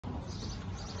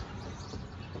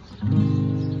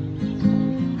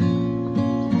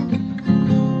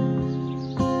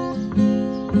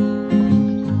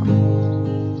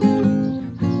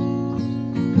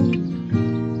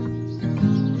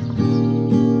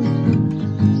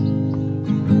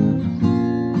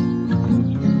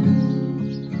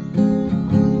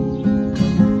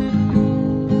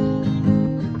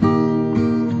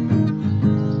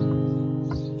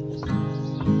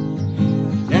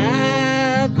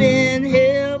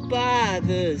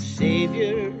the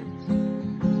Savior.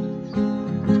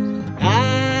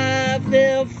 I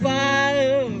felt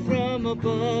fire from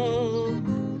above,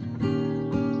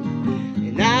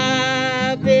 and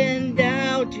I've been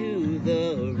down to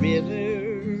the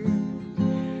river.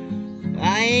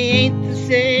 I ain't the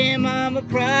same, I'm a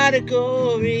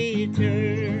prodigal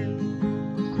return.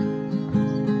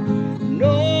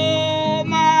 No,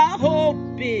 my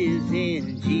hope is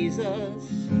in Jesus.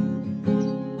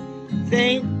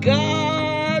 Thank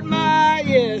God my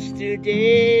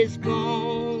yesterday's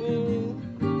gone.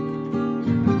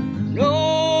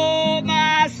 No,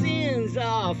 my sins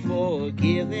are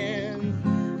forgiven.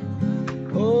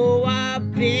 Oh,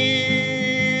 I've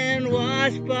been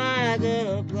washed by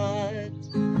the blood.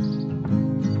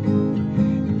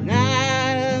 And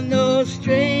I'm no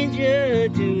stranger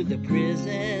to the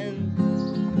prison.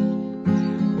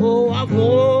 Oh, I've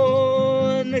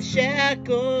worn the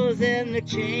shackles and the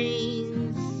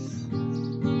chains,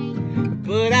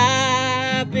 but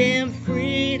I've been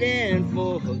freed and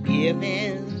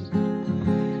forgiven.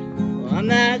 I'm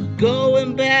not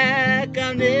going back,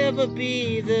 I'll never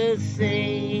be the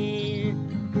same.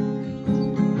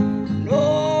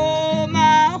 No,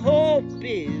 my hope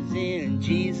is in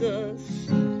Jesus.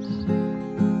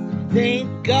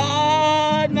 Thank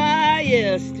God my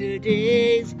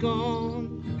yesterday's gone.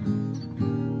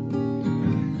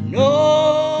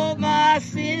 No, my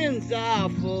sins are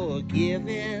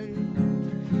forgiven.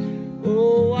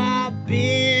 Oh, I've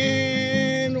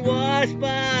been washed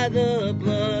by the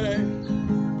blood.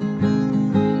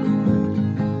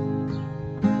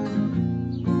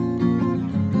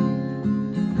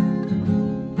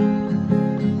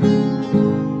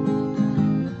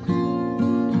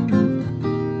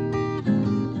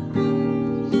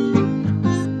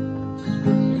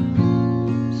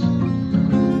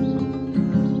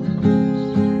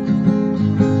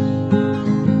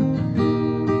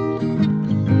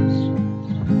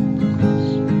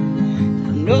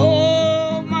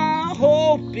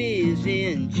 Is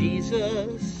in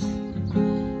Jesus.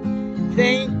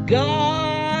 Thank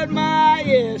God my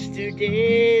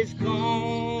yesterday's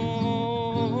gone.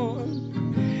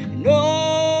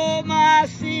 No, my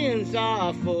sins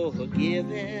are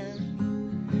forgiven.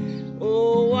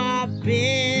 Oh, I've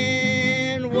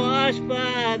been washed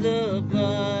by the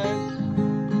blood.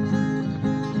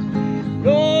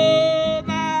 No,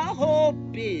 my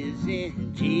hope is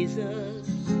in Jesus.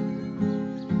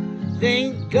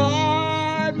 Thank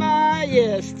God my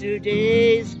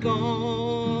yesterday's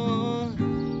gone.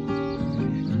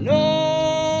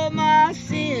 No, my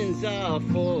sins are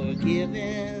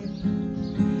forgiven.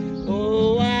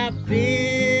 Oh, I've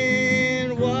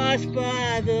been washed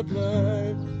by the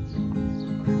blood.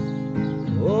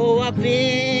 Oh, I've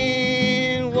been